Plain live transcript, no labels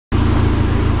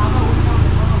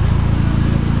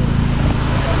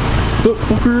What's up,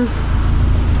 Booker?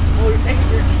 Oh, you're taking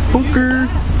your... Booker.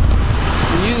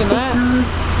 You're using that?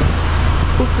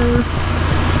 Booker.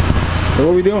 So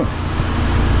what we doing?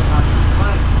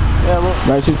 Yeah, well...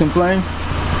 About to shoot some flame?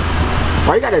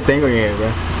 Why you got that thing on your head,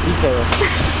 bro? Detail.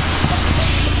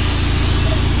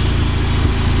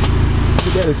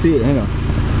 You better see it, hang on.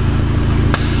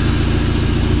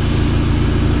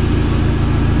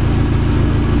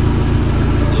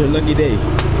 It's your lucky day.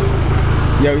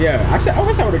 Yo, yeah, I wish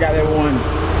I would've got that one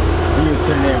when you was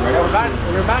turning in, bro. That was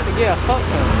We're about to get a fuck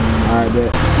ton. Alright,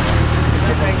 bet.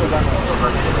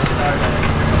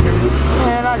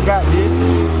 Man, I got this.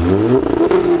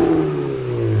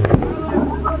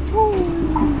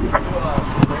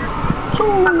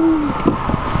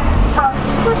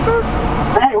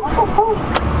 Hey, what the fuck?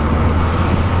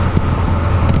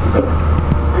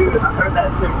 Dude, I heard that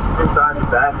shit inside the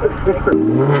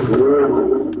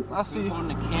bathroom. I see you on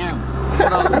the camera.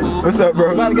 What up, fool? What's up, bro?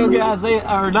 We about to go get Isaiah,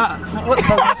 or not. What the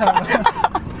fuck is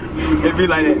that? It be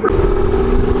like that.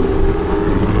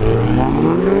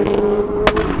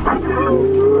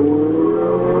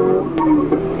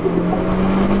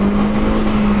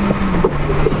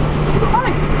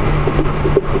 Nice.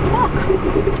 Fuck.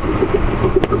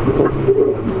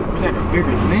 Was that a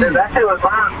bigger thing? Dude, that shit was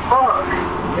loud as fuck.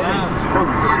 Yes.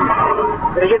 Holy shit.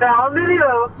 Did you get that on video?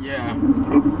 Yeah.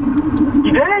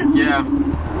 You did? Yeah.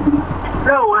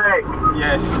 No way.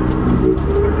 Yes.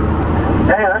 Damn,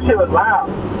 that shit was loud.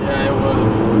 Yeah, it was.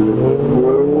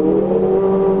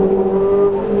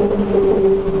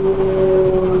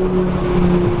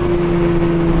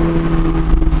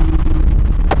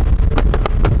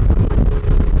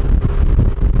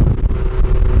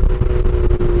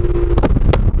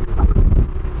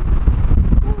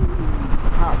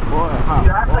 Hot boy, hot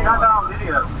You actually boy. got that on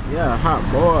video. Yeah, hot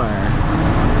boy.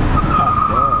 Hot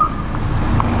boy.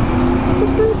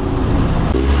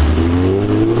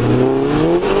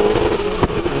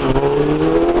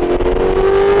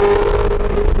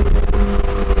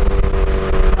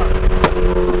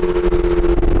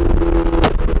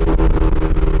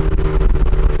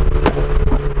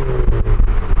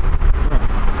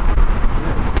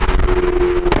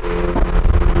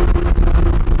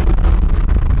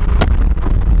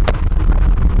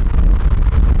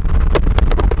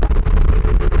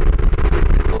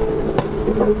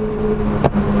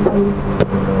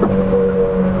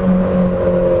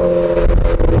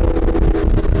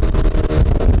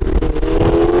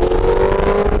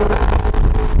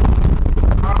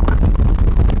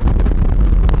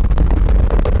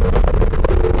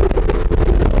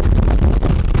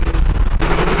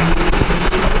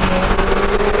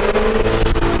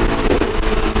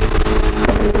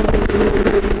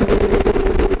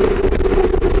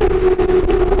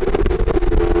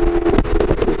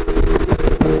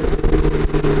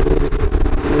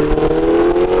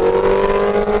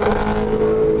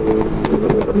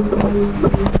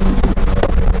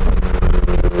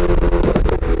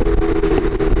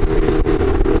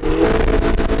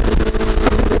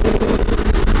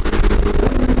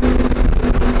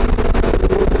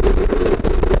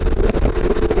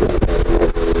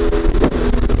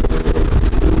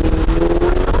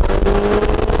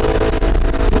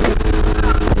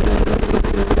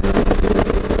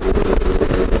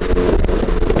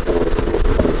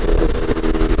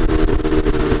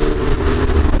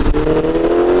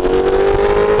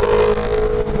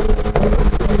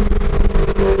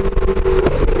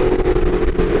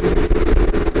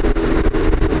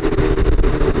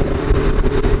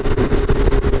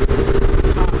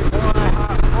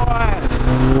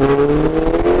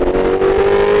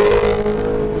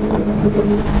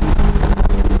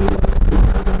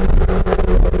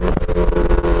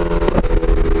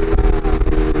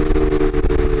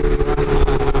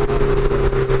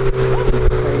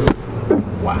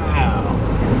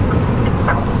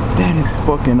 Super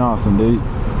fucking awesome, dude.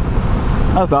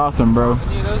 That's awesome, bro. Yeah,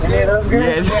 that was good.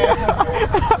 Yes.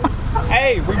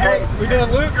 Hey, we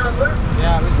doing loops?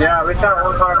 Yeah, we shot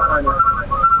one car behind us.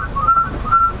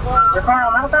 Your car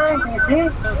on that thing? Can you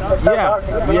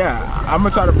see? Yeah. I'm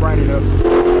gonna try to brighten it up.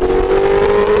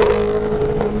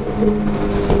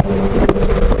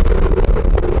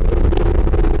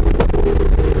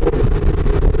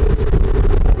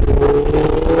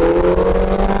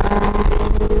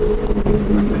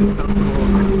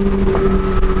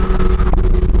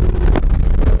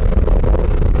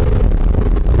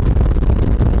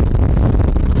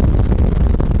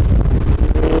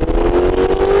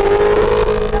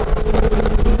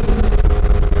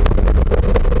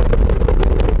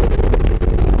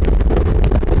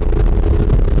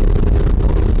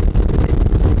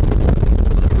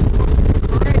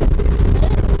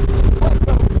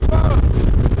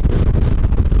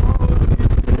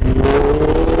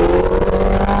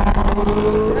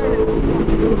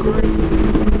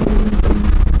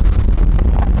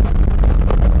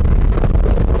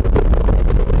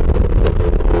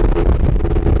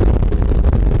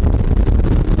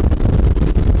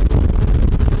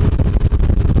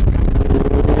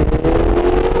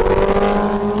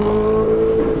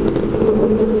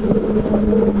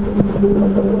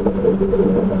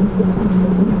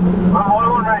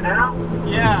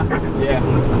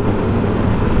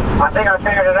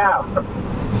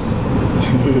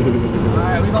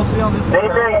 on this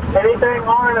car. Anything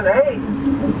longer than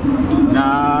 8?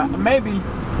 Nah, maybe,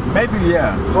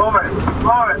 yeah. Floor it.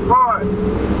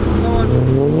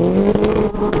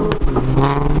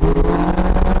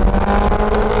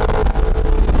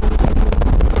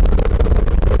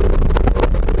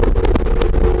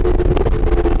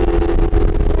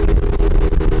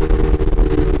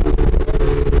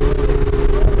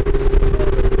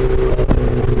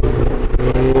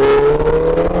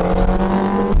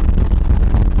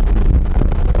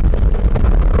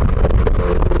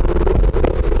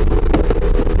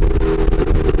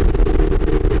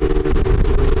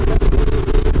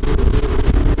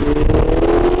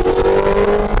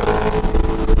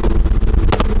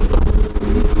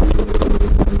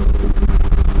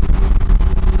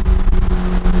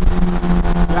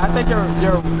 I think your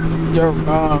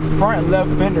front left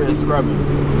fender is scrubbing.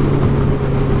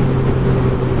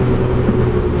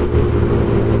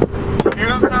 You hear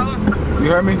him, Tyler? You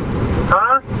heard me?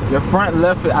 Huh? Your front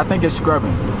left, I think it's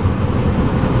scrubbing.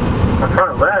 My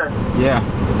front left? Yeah.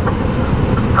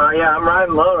 Yeah, I'm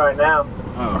riding low right now.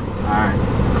 Oh, alright.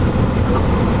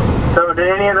 So did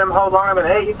any of them hold longer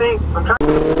than 8, you think? I'm trying.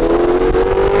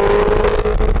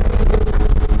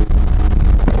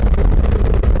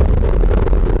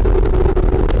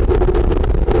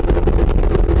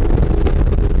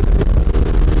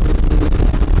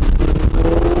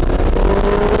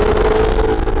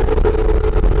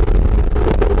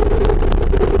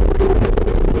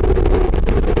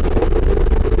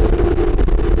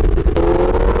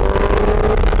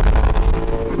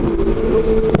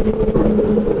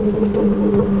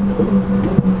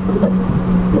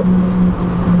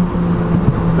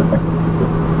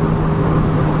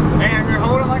 Damn, you're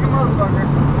holding like a motherfucker.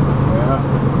 Yeah.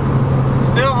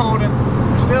 Still holding.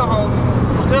 Still holding.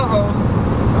 Still holding.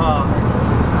 Oh.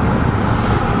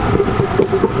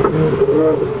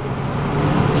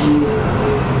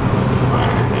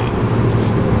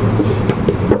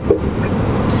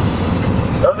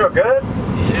 Those are good?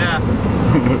 Yeah.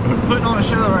 Putting on a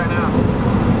show right now.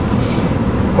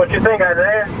 What you think,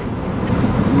 Isaiah?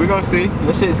 We're gonna see.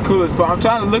 This shit's cool as fuck. I'm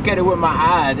trying to look at it with my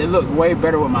eyes. It looks way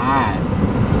better with my eyes.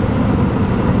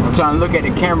 I'm trying to look at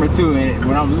the camera too, and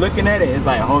when I'm looking at it, it's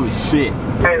like, holy shit.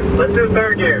 Hey, let's do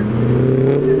 3rd gear.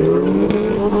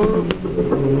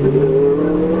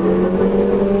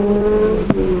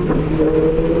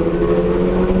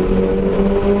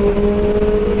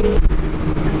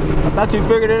 I thought you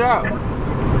figured it out.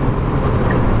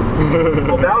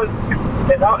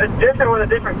 Well, it's different with a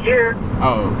different gear.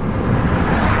 Oh.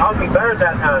 I was in 3rd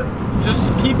that time.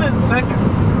 Just keep it in 2nd.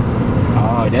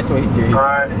 Oh, that's what he did.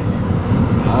 Alright.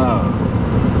 Oh.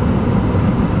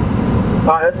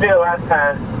 Alright, let's do it last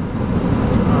time.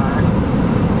 Alright.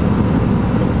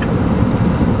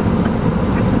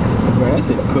 Bro, that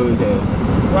shit's cool as hell.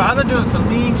 Well, I've been doing some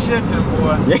mean shifting,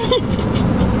 boy.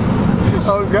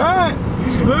 Oh, God.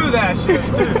 Smooth ass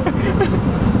shifts, too.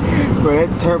 Bro,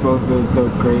 that turbo feels so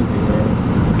crazy, bro.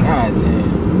 God damn.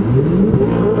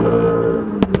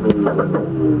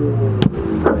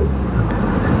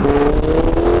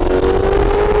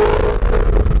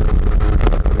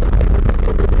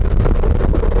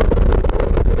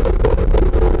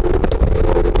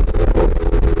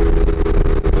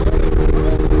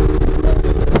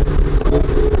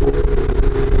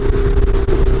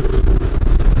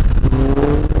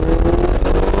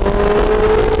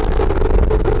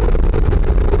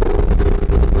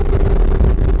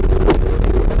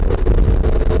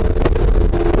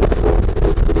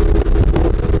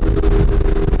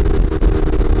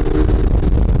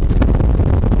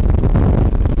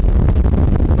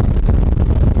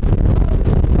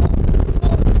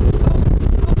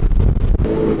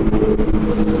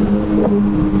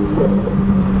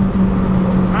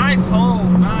 Nice hole,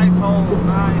 nice hole,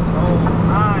 nice hole,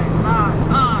 nice, nice,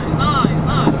 nice, nice,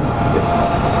 nice.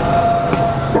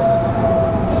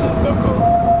 That shit's so cool.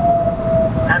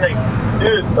 That thing,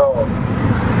 dude, though.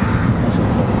 That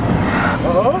shit's so cool.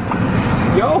 Uh-huh.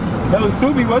 Yo, that was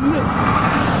Subi, wasn't it?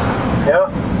 Yep.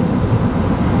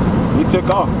 He took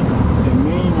off. The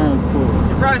mean ass pool.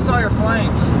 You probably saw your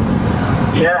flames.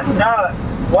 Yeah, no.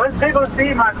 Once people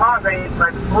see my car, they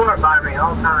like floor by me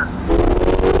all the time.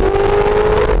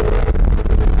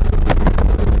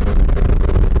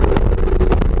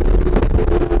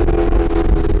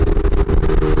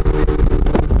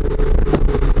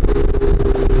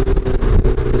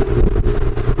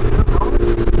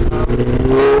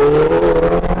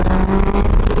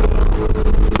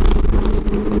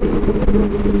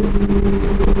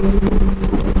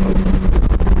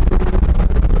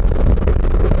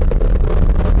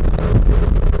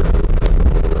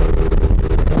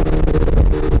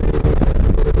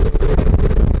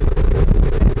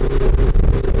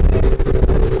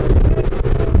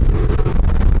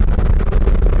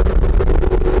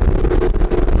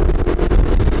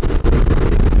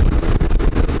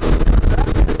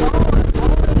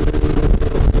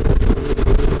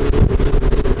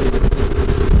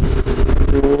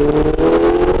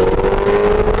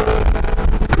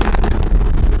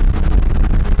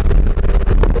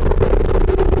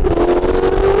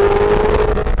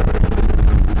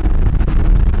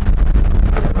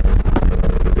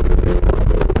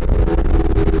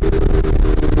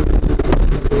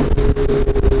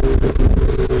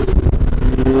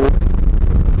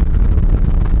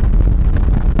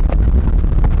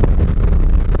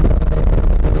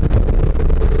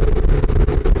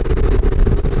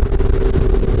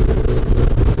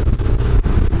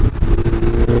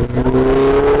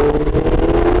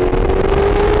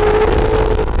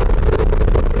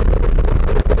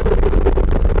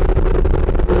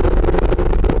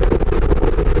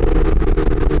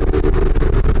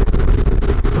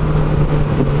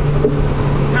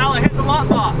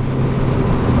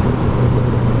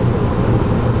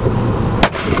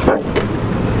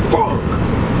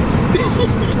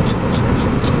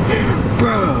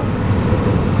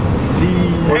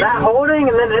 that holding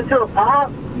and then into a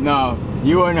pop? No,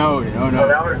 you wouldn't hold it. Oh no.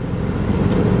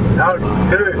 That was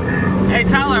good. Hey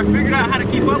Tyler, I figured out how to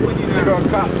keep up with you There now. go a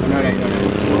cop. No, they.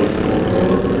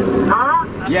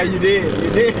 Huh? Yeah, you did. You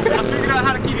did. I figured out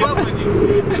how to keep up with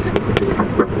you.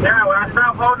 Yeah, when I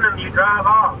stop holding him, you drive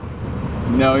off.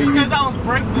 No, It's he. because I was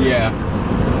brake boosting. Yeah.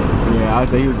 Yeah, I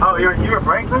say he was. Oh, you were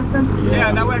brake boosting?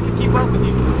 Yeah, that way I could keep up with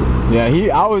you. Yeah, I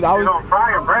You're was gonna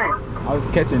fry your brakes. I was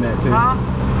catching that too. Huh?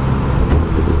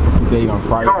 He said he gonna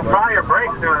fry You're your gonna fry your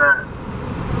brakes doing that.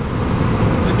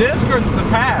 The disc or the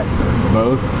pads?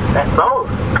 both. That's both.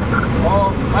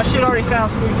 Well, my shit already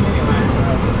sounds squeaky anyway, so.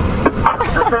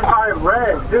 This is probably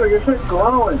red. Dude, your shit's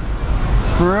glowing.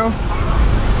 For real?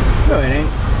 No, it ain't.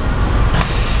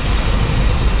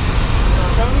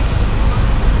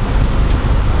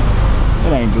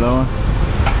 It ain't glowing.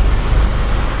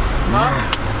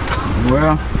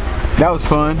 Well, that was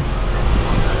fun.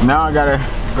 Now I gotta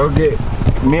go get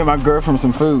me and my girlfriend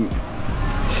some food.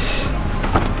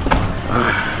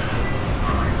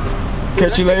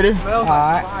 Catch you later.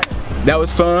 Alright. That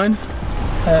was fun.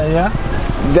 Yeah?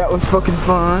 That was fucking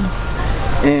fun.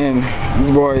 And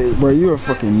this boy, bro, you are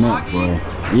fucking nuts, boy.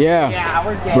 Yeah. Yeah,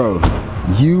 we're good. Bro,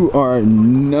 you are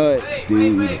nuts,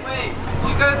 dude. Wait. Did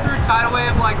you go through tidal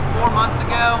wave like 4 months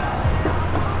ago?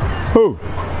 Who?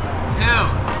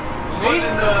 No.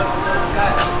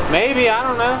 Maybe, I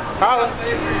don't know. Probably.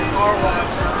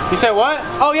 You said what?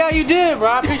 Oh yeah, you did, bro.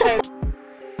 I appreciate it.